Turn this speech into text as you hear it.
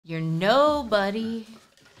You're nobody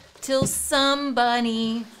till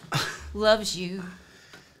somebody loves you.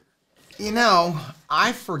 You know,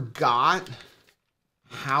 I forgot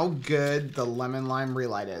how good the lemon lime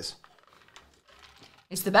relight is.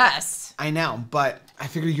 It's the best. I know, but I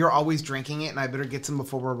figured you're always drinking it and I better get some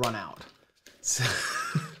before we run out. So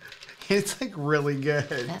it's like really good.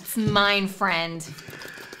 That's mine, friend.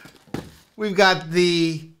 We've got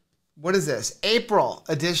the, what is this? April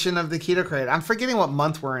edition of the Keto Krate. I'm forgetting what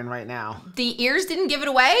month we're in right now. The ears didn't give it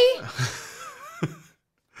away?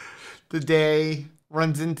 The day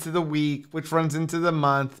runs into the week, which runs into the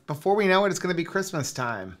month. Before we know it, it's going to be Christmas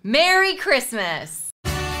time. Merry Christmas.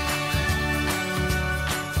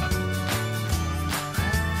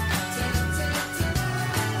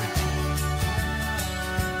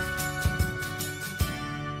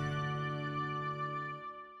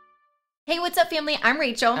 Hey, what's up, family? I'm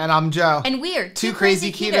Rachel. And I'm Joe. And we are Two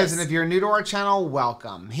Crazy Ketos. And if you're new to our channel,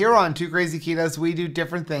 welcome. Here on Two Crazy Ketos, we do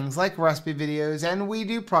different things like recipe videos, and we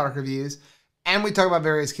do product reviews, and we talk about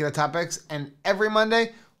various keto topics. And every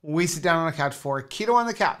Monday, we sit down on a couch for Keto on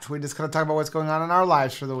the Couch. We just kind of talk about what's going on in our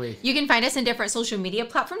lives for the week. You can find us in different social media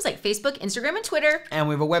platforms like Facebook, Instagram, and Twitter. And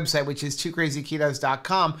we have a website, which is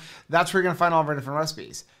twocrazyketos.com. That's where you're going to find all of our different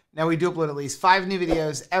recipes. Now, we do upload at least 5 new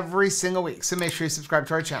videos every single week, so make sure you subscribe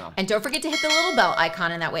to our channel. And don't forget to hit the little bell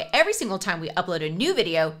icon, and that way every single time we upload a new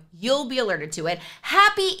video, you'll be alerted to it.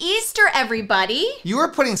 Happy Easter, everybody! You were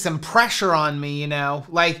putting some pressure on me, you know.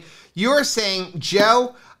 Like, you were saying,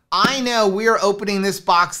 Joe, I know we are opening this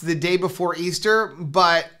box the day before Easter,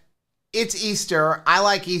 but it's Easter. I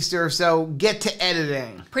like Easter, so get to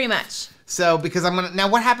editing. Pretty much. So, because I'm gonna, now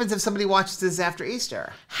what happens if somebody watches this after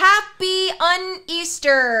Easter? Happy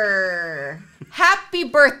un-Easter! Happy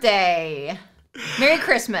birthday! Merry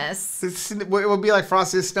Christmas! It will be like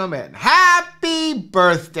Frosty the Snowman. Happy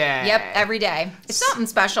birthday! Yep, every day. It's something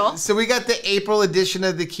special. So we got the April edition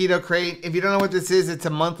of the Keto Krate. If you don't know what this is, it's a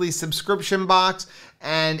monthly subscription box.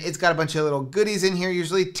 And it's got a bunch of little goodies in here,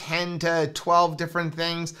 usually 10 to 12 different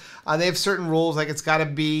things. They have certain rules, like it's got to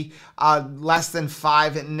be less than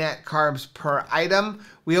 5 net carbs per item.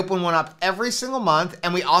 We open one up every single month,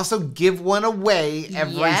 and we also give one away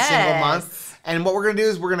every single month. And what we're going to do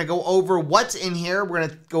is we're going to go over what's in here. We're going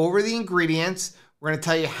to go over the ingredients. We're going to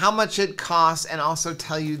tell you how much it costs and also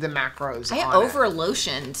tell you the macros I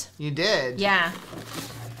over-lotioned. You did? Yeah.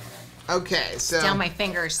 Okay, so down my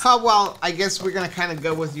fingers. Oh, well, I guess we're going to kind of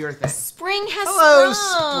go with your thing. Spring has sprung.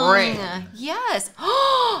 Spring. Yes.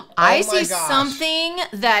 I see something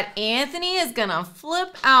that Anthony is going to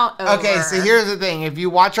flip out over. Okay, so here's the thing. If you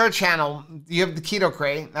watch our channel, you have the Keto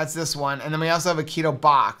Krate. That's this one. And then we also have a keto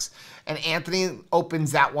box. And Anthony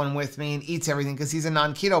opens that one with me and eats everything because he's a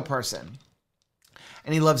non-keto person.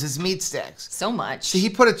 And he loves his meat sticks. So much. So he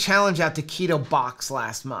put a challenge out to Keto Box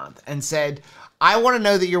last month and said, I want to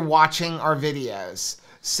know that you're watching our videos.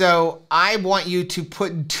 So I want you to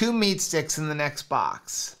put 2 meat sticks in the next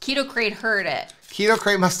box. Keto Krate heard it. Keto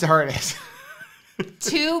Krate must have heard it.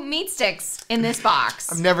 2 meat sticks in this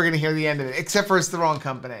box. I'm never going to hear the end of it, except for it's the wrong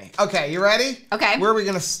company. Okay, you ready? Okay. Where are we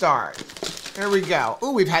going to start? Here we go.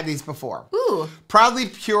 Ooh, we've had these before. Ooh. Proudly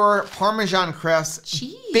Pure Parmesan Crust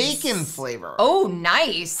Jeez. Bacon flavor. Oh,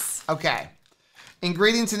 nice. Okay.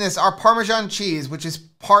 Ingredients in this are Parmesan cheese, which is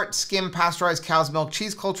part skim pasteurized cow's milk,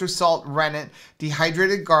 cheese culture, salt, rennet,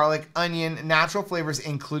 dehydrated garlic, onion, natural flavors,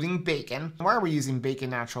 including bacon. Why are we using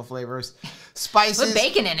bacon natural flavors? Spices, put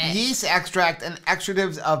bacon in it. Yeast extract, and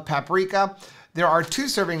extractives of paprika. There are 2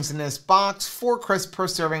 servings in this box, 4 crisps per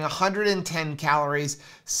serving, 110 calories,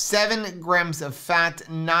 7 grams of fat,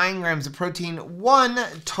 9 grams of protein, 1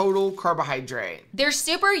 total carbohydrate. They're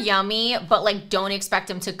super yummy, but like don't expect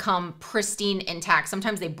them to come pristine intact.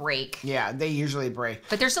 Sometimes they break. Yeah, they usually break.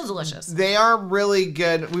 But they're still delicious. They are really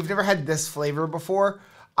good. We've never had this flavor before.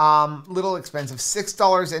 Little expensive,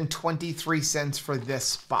 $6.23 for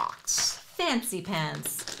this box. Fancy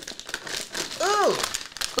pants. Ooh.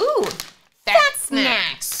 Ooh. Fat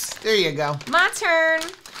Snacks. There you go. My turn.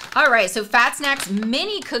 All right, so Fat Snacks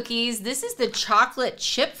mini cookies. This is the chocolate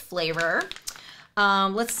chip flavor.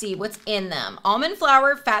 Let's see what's in them. Almond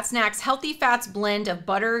flour, Fat Snacks, healthy fats blend of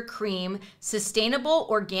butter, cream, sustainable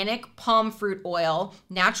organic palm fruit oil,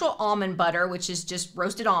 natural almond butter, which is just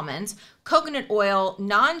roasted almonds, coconut oil,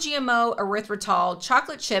 non-GMO erythritol,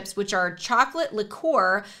 chocolate chips, which are chocolate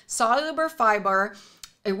liqueur, soluble fiber,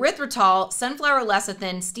 erythritol, sunflower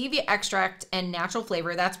lecithin, stevia extract, and natural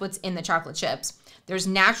flavor. That's what's in the chocolate chips. There's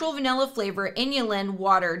natural vanilla flavor, inulin,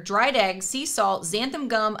 water, dried egg, sea salt, xanthan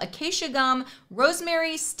gum, acacia gum,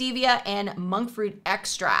 rosemary, stevia, and monk fruit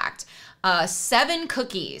extract. 7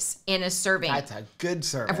 cookies in a serving. That's a good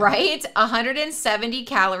serving. Right? 170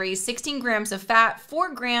 calories, 16 grams of fat,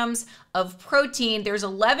 4 grams of protein. There's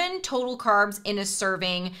 11 total carbs in a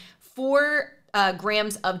serving, 4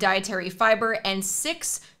 grams of dietary fiber, and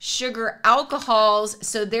 6 sugar alcohols.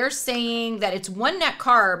 So they're saying that it's 1 net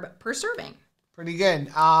carb per serving. Pretty good.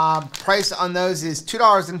 Price on those is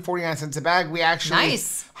 $2.49 a bag. We actually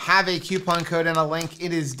have a coupon code and a link.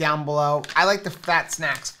 It is down below. I like the Fat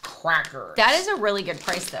Snacks crackers. That is a really good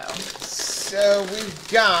price, though. So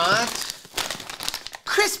we've got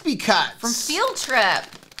crispy cuts from Field Trip.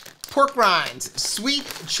 Pork rinds, sweet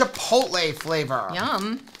chipotle flavor.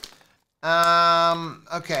 Yum.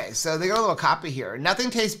 Okay, so they got a little copy here. Nothing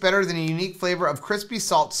tastes better than a unique flavor of crispy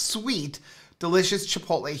salt, sweet, delicious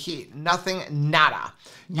chipotle heat. Nothing, nada.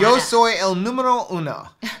 Yo soy el numero uno.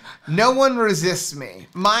 No one resists me.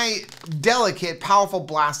 My delicate, powerful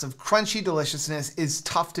blast of crunchy deliciousness is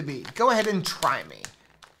tough to beat. Go ahead and try me.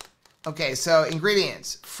 Okay, so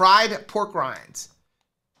ingredients. Fried pork rinds.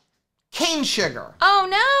 Cane sugar. Oh,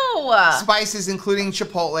 no. Spices including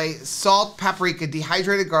chipotle, salt, paprika,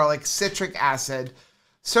 dehydrated garlic, citric acid.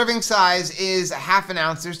 Serving size is ½ an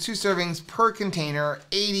ounce. There's 2 servings per container,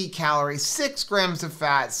 80 calories, 6 grams of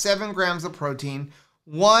fat, 7 grams of protein,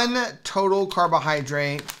 1 total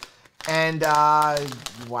carbohydrate, and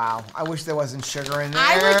wow, I wish there wasn't sugar in there.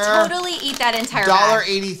 I would totally eat that entire bag.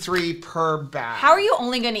 $1.83 per bag. How are you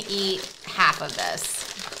only going to eat half of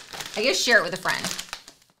this? I guess share it with a friend.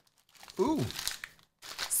 Ooh.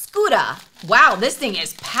 Scooter. Wow, this thing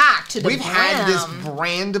is packed to the brim. We've had this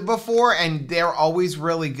brand before, and they're always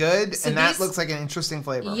really good, So and that looks like an interesting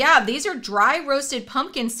flavor. Yeah, these are dry roasted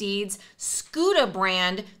pumpkin seeds, Scooter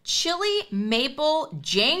brand, chili maple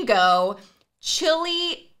Django,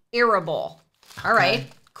 chili irritable. All right,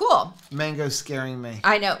 cool. Mango's scaring me.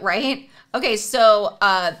 I know, right? Okay, so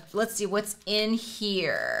let's see what's in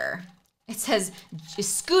here. It says,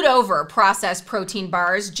 scoot over processed protein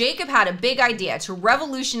bars. Jacob had a big idea to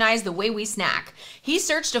revolutionize the way we snack. He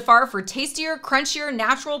searched afar for tastier, crunchier,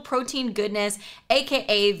 natural protein goodness,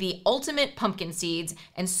 aka the ultimate pumpkin seeds,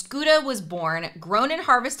 and Scooter was born, grown and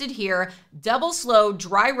harvested here, double slow,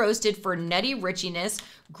 dry roasted for nutty richiness.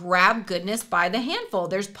 Grab goodness by the handful.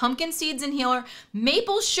 There's pumpkin seeds in here,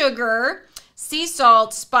 maple sugar, sea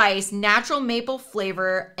salt, spice, natural maple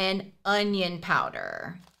flavor, and onion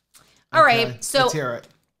powder. All right, so let's hear it.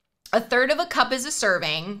 1/3 cup is a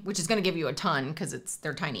serving, which is going to give you a ton because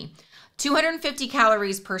they're tiny. 250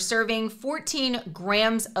 calories per serving, 14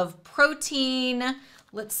 grams of protein.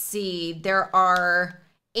 Let's see, there are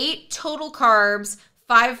 8 total carbs,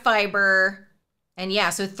 5 fiber, and yeah,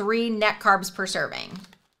 so 3 net carbs per serving.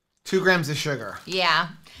 2 grams of sugar. Yeah,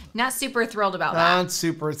 not super thrilled about that. Not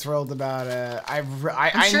super thrilled about it. I'm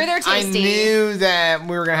sure they're tasty. I knew that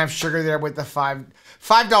we were going to have sugar there with the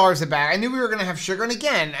 $5 a bag. I knew we were going to have sugar. And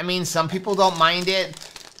again, I mean, some people don't mind it.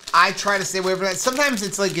 I try to stay away from that. Sometimes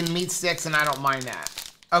it's like in meat sticks, and I don't mind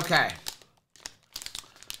that. Okay.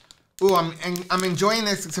 Ooh, I'm enjoying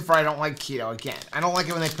this, except for I don't like keto. Again, I don't like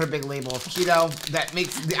it when they put a big label of keto. That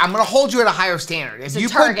makes I'm gonna hold you at a higher standard. If you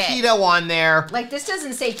put keto on there, like this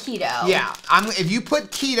doesn't say keto. Yeah, if you put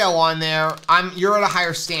keto on there, you're at a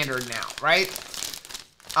higher standard now, right?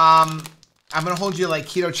 I'm gonna hold you like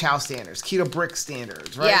keto chow standards, keto brick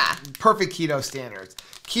standards, right? Yeah. Perfect keto standards.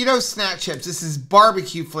 Keto snack chips. This is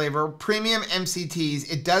barbecue flavor, premium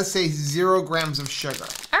MCTs. It does say 0 grams of sugar.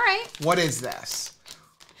 All right. What is this?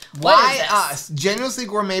 What is this? Us? Genuinely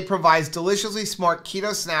Gourmet provides deliciously smart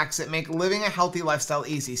keto snacks that make living a healthy lifestyle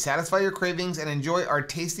easy. Satisfy your cravings and enjoy our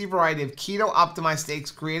tasty variety of keto optimized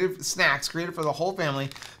snacks created for the whole family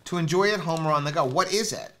to enjoy at home or on the go. What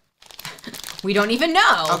is it? We don't even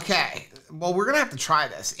know. Okay. Well, we're going to have to try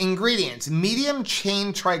this. Ingredients. Medium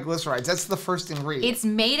chain triglycerides. That's the first ingredient. It's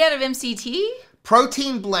made out of MCT?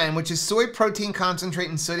 Protein blend, which is soy protein concentrate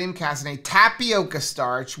and sodium caseinate, tapioca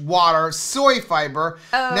starch, water, soy fiber,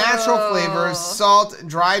 natural flavors, salt,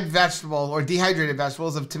 dried vegetable or dehydrated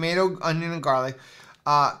vegetables of tomato, onion, and garlic,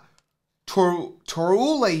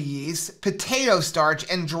 torula yeast, potato starch,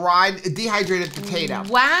 and dried dehydrated potato.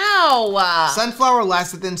 Wow. Sunflower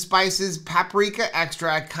lecithin, spices, paprika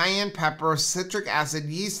extract, cayenne pepper, citric acid,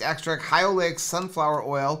 yeast extract, high oleic sunflower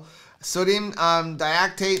oil, sodium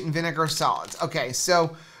diactate, and vinegar solids. Okay,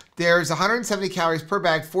 so there's 170 calories per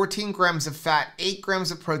bag, 14 grams of fat, 8 grams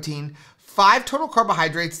of protein, 5 total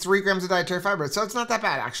carbohydrates, 3 grams of dietary fiber. So it's not that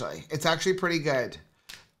bad, actually. It's actually pretty good.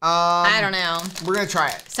 I don't know. We're going to try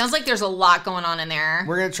it. Sounds like there's a lot going on in there.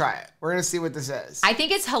 We're going to try it. We're going to see what this is. I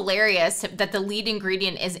think it's hilarious that the lead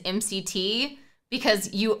ingredient is MCT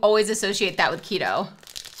because you always associate that with keto.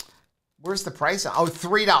 Where's the price? Oh,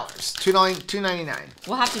 $3. $2.99.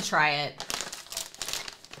 We'll have to try it.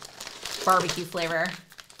 Barbecue flavor.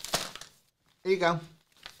 There you go.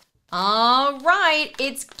 All right.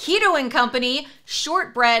 It's Keto & Company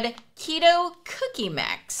Shortbread Keto Cookie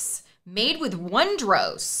Mix. Made with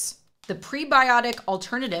Wondrose, the prebiotic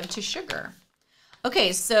alternative to sugar.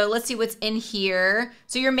 Okay, so let's see what's in here.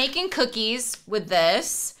 So you're making cookies with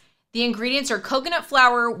this. The ingredients are coconut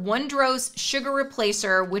flour, Wondrose sugar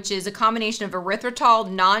replacer, which is a combination of erythritol,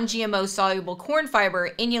 non-GMO soluble corn fiber,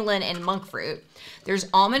 inulin, and monk fruit. There's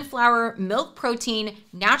almond flour, milk protein,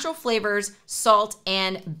 natural flavors, salt,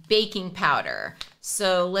 and baking powder.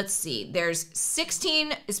 So let's see. There's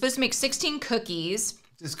 16, it's supposed to make 16 cookies.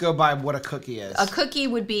 Just go by what a cookie is. A cookie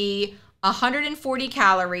would be 140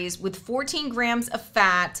 calories with 14 grams of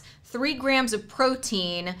fat, 3 grams of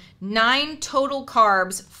protein, 9 total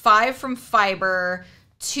carbs, 5 from fiber,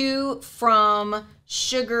 2 from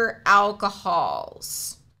sugar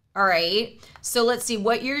alcohols. All right. So let's see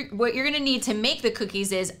what you're going to need to make the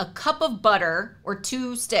cookies is a cup of butter or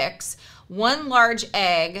 2 sticks, 1 large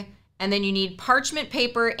egg, and then you need parchment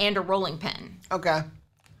paper and a rolling pin. Okay.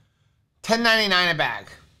 $10.99 a bag.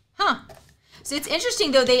 Huh. So it's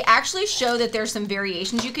interesting, though. They actually show that there's some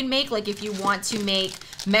variations you can make. Like if you want to make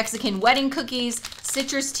Mexican wedding cookies,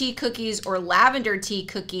 citrus tea cookies, or lavender tea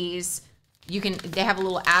cookies, you can. They have a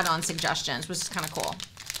little add-on suggestions, which is kind of cool.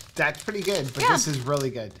 That's pretty good, but Yeah. This is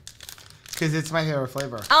really good. Because it's my favorite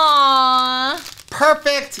flavor. Aww.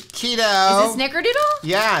 Perfect keto. Is it Snickerdoodle?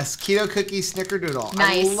 Yes, keto cookie snickerdoodle.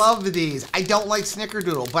 Nice. I love these. I don't like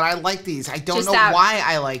snickerdoodle, but I like these. I don't Just know that- why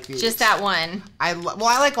I like these. Just that one. Well,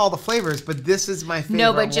 I like all the flavors, but this is my favorite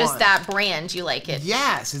No, but just one. that brand, you like it.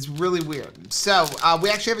 Yes, it's really weird. So we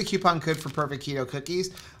actually have a coupon code for Perfect Keto Cookies.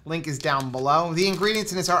 Link is down below. The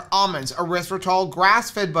ingredients in this are almonds, erythritol,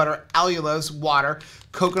 grass-fed butter, allulose, water,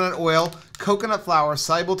 coconut oil, coconut flour,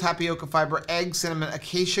 soluble tapioca fiber, egg, cinnamon,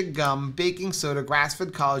 acacia gum, baking soda,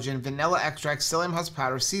 grass-fed collagen, vanilla extract, psyllium husk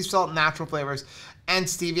powder, sea salt, natural flavors, and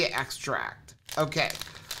stevia extract. Okay,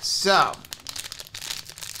 so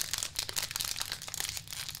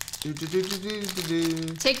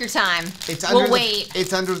Take your time. we'll wait.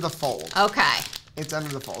 It's under the fold. Okay. It's under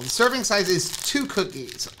the fold. The serving size is 2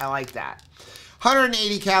 cookies. I like that.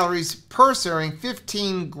 180 calories per serving,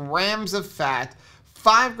 15 grams of fat,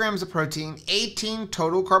 5 grams of protein, 18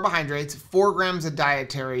 total carbohydrates, 4 grams of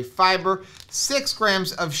dietary fiber, 6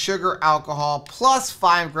 grams of sugar alcohol, plus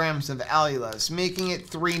 5 grams of allulose, making it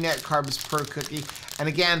 3 net carbs per cookie. And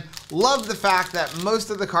again, love the fact that most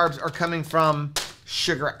of the carbs are coming from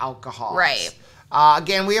sugar alcohol. Right.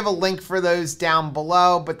 Again, we have a link for those down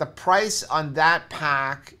below, but the price on that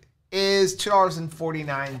pack is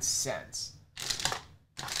 $2.49.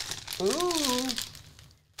 Ooh.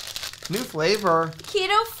 New flavor.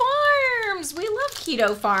 Keto Farms. We love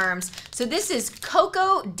Keto Farms. So this is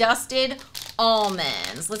cocoa dusted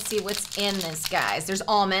almonds. Let's see what's in this, guys. There's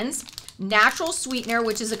almonds, natural sweetener,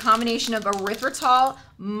 which is a combination of erythritol,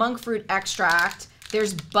 monk fruit extract.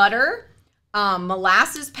 There's butter,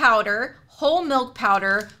 molasses powder, whole milk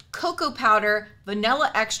powder, cocoa powder,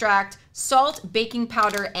 vanilla extract, salt, baking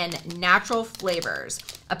powder, and natural flavors.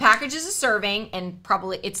 A package is a serving, and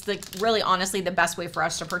probably it's really honestly the best way for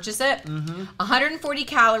us to purchase it. 140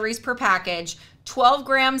 calories per package, 12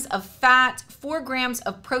 grams of fat, 4 grams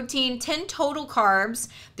of protein, 10 total carbs.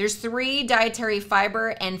 There's 3 dietary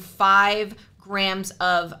fiber and 5 grams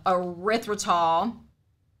of erythritol.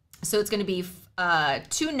 So it's going to be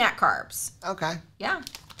 2 net carbs. Okay. Yeah.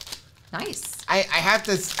 Nice. I have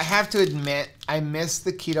to admit, I miss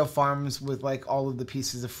the Keto Farms with like all of the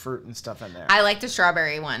pieces of fruit and stuff in there. I like the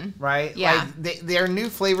strawberry one. Right? Yeah. Like their new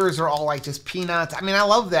flavors are all like just peanuts. I mean, I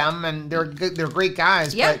love them and they're good, they're great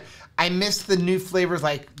guys, Yeah. but I miss the new flavors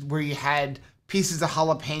like where you had pieces of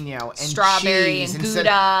jalapeno and strawberry cheese and instead-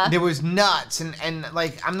 Gouda. There was nuts and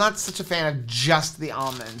like I'm not such a fan of just the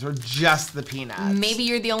almonds or just the peanuts. Maybe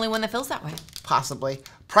you're the only one that feels that way. Possibly.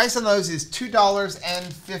 Price on those is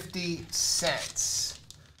 $2.50.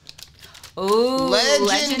 Ooh,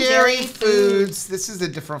 Legendary Foods. This is a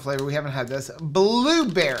different flavor. We haven't had this.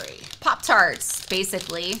 Blueberry. Pop-Tarts,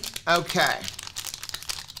 basically. Okay.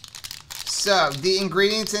 So the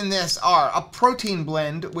ingredients in this are a protein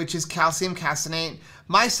blend, which is calcium caseinate,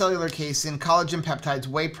 micellar casein, collagen peptides,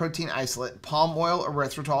 whey protein isolate, palm oil,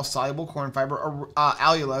 erythritol, soluble corn fiber,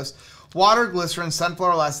 allulose, Water, glycerin,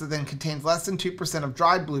 sunflower lecithin contains less than 2% of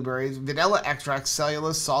dried blueberries, vanilla extract,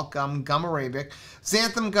 cellulose, salt gum, gum arabic,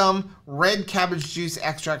 xanthan gum, red cabbage juice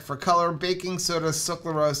extract for color, baking soda,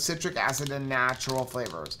 sucralose, citric acid, and natural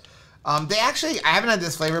flavors. They actually, I haven't had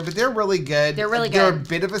this flavor, but they're really good. They're really good. They're a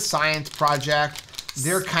bit of a science project.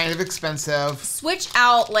 They're kind of expensive. Switch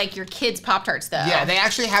out like your kids' Pop-Tarts though. Yeah, they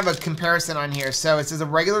actually have a comparison on here. So it says a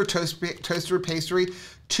regular toaster pastry,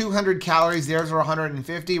 200 calories. Theirs are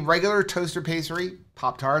 150. Regular toaster pastry,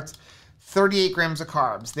 Pop-Tarts, 38 grams of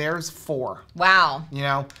carbs. Theirs 4. Wow. You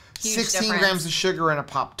know, Huge 16 difference. grams of sugar in a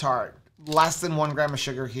Pop-Tart. Less than 1 gram of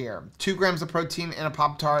sugar here. 2 grams of protein in a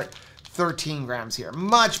Pop-Tart. 13 grams here.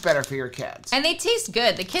 Much better for your kids. And they taste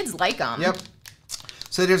good. The kids like them. Yep.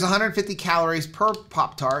 So there's 150 calories per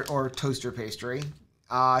Pop-Tart or toaster pastry.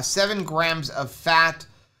 7 grams of fat.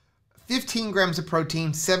 15 grams of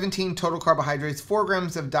protein, 17 total carbohydrates, 4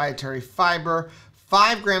 grams of dietary fiber,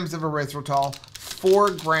 5 grams of erythritol, 4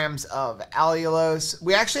 grams of allulose.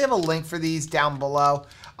 We actually have a link for these down below.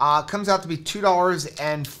 Comes out to be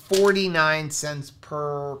 $2.49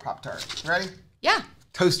 per Pop-Tart. Ready? Yeah.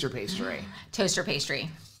 Toaster pastry. Toaster pastry.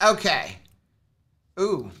 Okay.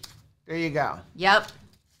 Ooh, there you go. Yep.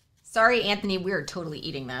 Sorry, Anthony, we're totally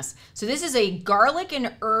eating this. So this is a garlic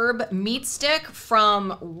and herb meat stick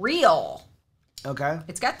from Real. Okay.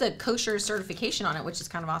 It's got the kosher certification on it, which is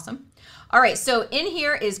kind of awesome. All right, so in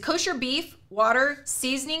here is kosher beef, water,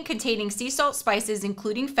 seasoning containing sea salt spices,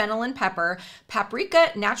 including fennel and pepper,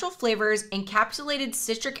 paprika, natural flavors, encapsulated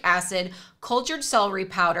citric acid, cultured celery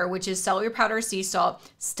powder, which is celery powder, sea salt,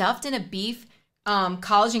 stuffed in a beef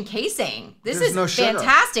collagen casing. This There's is no sugar.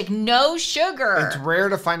 fantastic. No sugar. It's rare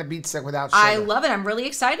to find a meat stick without sugar. I love it. I'm really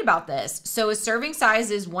excited about this. So a serving size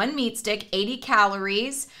is 1 meat stick, 80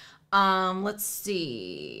 calories. Let's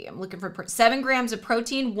see. I'm looking for 7 grams of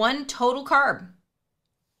protein, 1 total carb.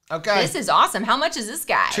 Okay. This is awesome. How much is this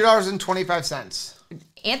guy? $2.25.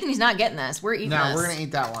 Anthony's not getting this. We're eating this. No, we're going to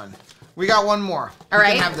eat that one. We got one more. All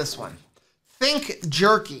right. You can have this one. Think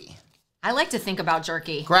jerky. I like to think about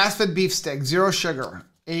jerky. Grass-fed beef stick, 0 sugar,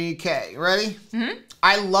 80K. Ready? Mm-hmm.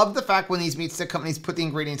 I love the fact when these meat stick companies put the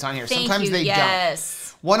ingredients on here. Sometimes they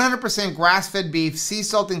yes. don't. 100% grass-fed beef, sea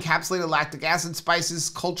salt, encapsulated lactic acid,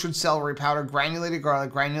 spices, cultured celery powder, granulated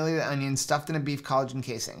garlic, granulated onion, stuffed in a beef collagen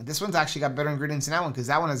casing. This one's actually got better ingredients than that one because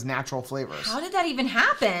that one has natural flavors. How did that even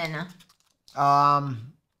happen?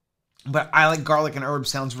 But I like garlic and herb.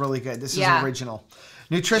 Sounds really good. This is original.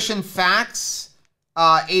 Nutrition facts.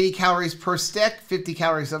 80 calories per stick, 50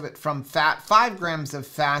 calories of it from fat, 5 grams of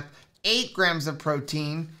fat, 8 grams of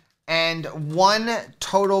protein, and 1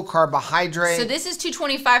 total carbohydrate. So this is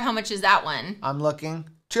 $2.25. How much is that one? I'm looking.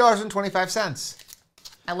 $2.25.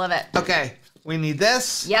 I love it. Okay. We need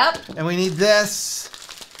this. Yep. And we need this.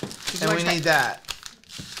 And we need that.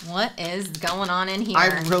 What is going on in here? I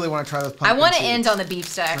really want to try those pumpkin I want to seeds. end on the beef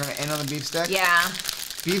stick. We're going to end on the beef stick? Yeah.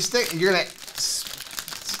 Beef stick? You're going to...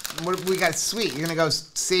 What we got? Sweet. You're gonna go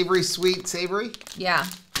savory, sweet, savory. Yeah.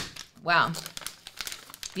 Wow.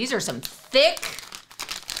 These are some thick,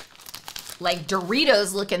 like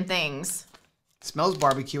Doritos looking things. Smells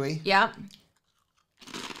barbecuey. Yep.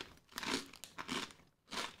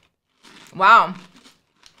 Wow.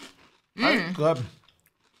 That's good.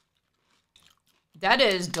 That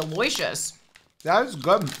is delicious. That is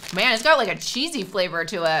good. Man, it's got like a cheesy flavor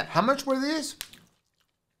to it. How much were these?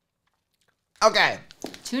 Okay.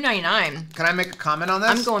 $2.99. Can I make a comment on this?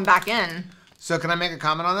 I'm going back in. So can I make a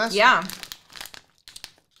comment on this? Yeah.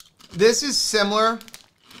 This is similar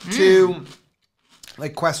to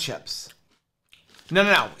like Quest chips.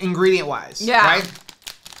 No. Ingredient wise. Yeah. Right?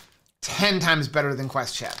 10 times better than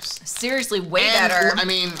Quest chips. Seriously, way And, better. I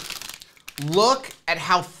mean, look at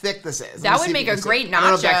how thick this is. That would make a great nacho. I don't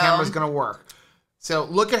know if that camera's gonna work. So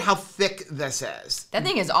look at how thick this is. That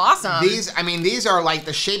thing is awesome. These are like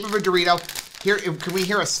the shape of a Dorito. Here, can we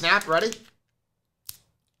hear a snap? Ready?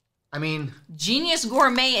 I mean... Genius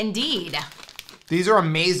gourmet indeed. These are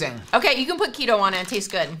amazing. Okay, you can put keto on it. It tastes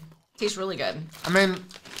good. Tastes really good. I mean,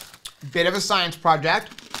 bit of a science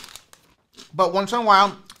project. But once in a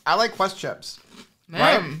while, I like Quest chips. Man.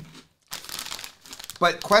 Right?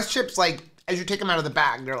 But Quest chips, like, as you take them out of the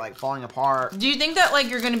bag, they're like falling apart. Do you think that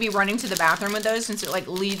like you're going to be running to the bathroom with those since it like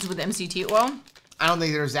leads with MCT oil? I don't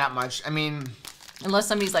think there's that much. I mean... Unless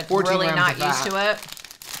somebody's like really not used to it.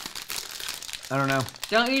 I don't know.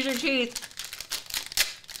 Don't use your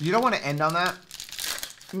teeth. You don't want to end on that?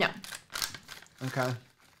 No. Okay.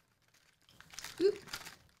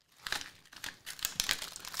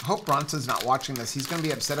 I hope Bronson's not watching this. He's going to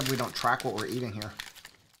be upset if we don't track what we're eating here.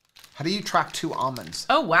 How do you track 2 almonds?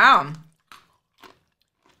 Oh, wow.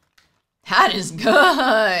 That is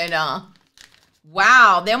good.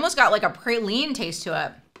 Wow, they almost got like a praline taste to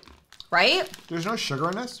it, right? There's no sugar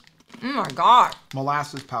in this? Oh my God.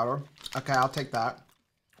 Molasses powder. Okay, I'll take that.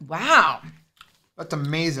 Wow. That's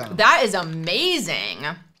amazing. That is amazing.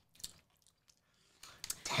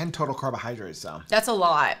 10 total carbohydrates, though. That's a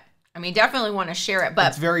lot. I mean, definitely want to share it, but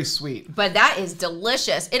it's very sweet. But that is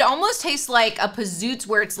delicious. It almost tastes like a Pazoots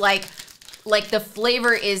where it's like the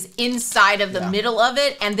flavor is inside of the middle of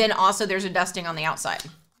it, and then also there's a dusting on the outside.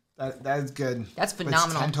 That is good. That's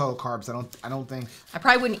phenomenal. It's 10 total carbs. I don't think. I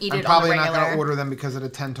probably wouldn't eat it on the I'm regular. probably not going to order them because of the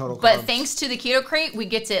 10 total carbs. But thanks to the Keto Krate, we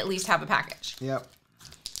get to at least have a package. Yep.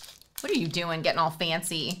 What are you doing getting all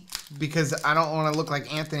fancy? Because I don't want to look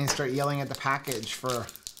like Anthony and start yelling at the package for...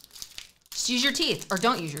 Just use your teeth, or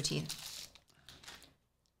don't use your teeth.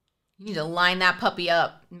 You need to line that puppy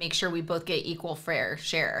up and make sure we both get equal fair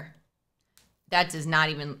share. That does not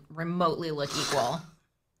even remotely look equal.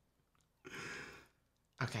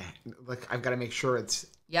 Okay, look, I've got to make sure it's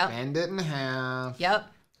bend it in half. Yep.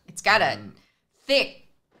 It's got a thick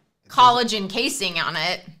collagen casing on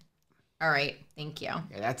it. All right, thank you.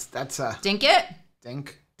 Yeah, that's a... Dink it?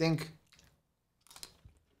 Dink.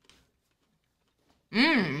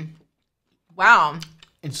 Mmm. Wow.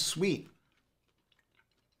 It's sweet.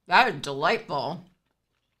 That is delightful.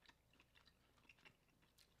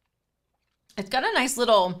 It's got a nice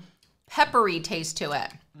little peppery taste to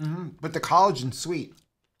it. Mm-hmm. But the collagen's sweet.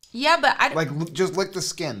 Yeah, but I... Like, just lick the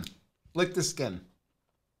skin. Lick the skin.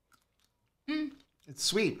 Mm. It's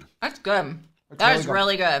sweet. That's good. That is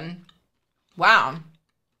really good. Wow.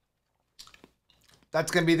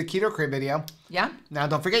 That's going to be the Keto Krate video. Yeah. Now,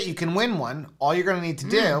 don't forget, you can win one. All you're going to need to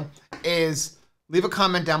do is leave a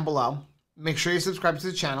comment down below. Make sure you subscribe to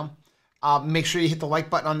the channel. Make sure you hit the like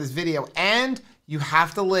button on this video. And you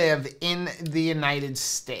have to live in the United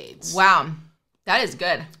States. Wow. That is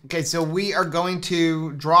good. Okay, so we are going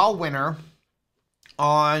to draw a winner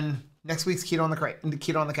on next week's Keto on the Crate,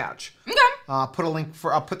 Keto on the Couch. Okay. I'll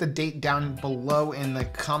put the date down below in the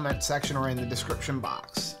comment section or in the description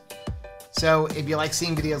box. So if you like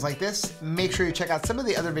seeing videos like this, make sure you check out some of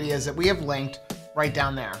the other videos that we have linked right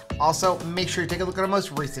down there. Also, make sure you take a look at our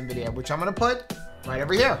most recent video, which I'm going to put right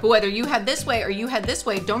over here. But whether you head this way or you head this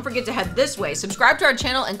way, don't forget to head this way. Subscribe to our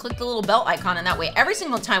channel and click the little bell icon, and that way every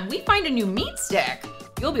single time we find a new meat stick,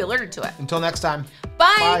 you'll be alerted to it. Until next time.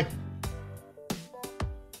 Bye. Bye.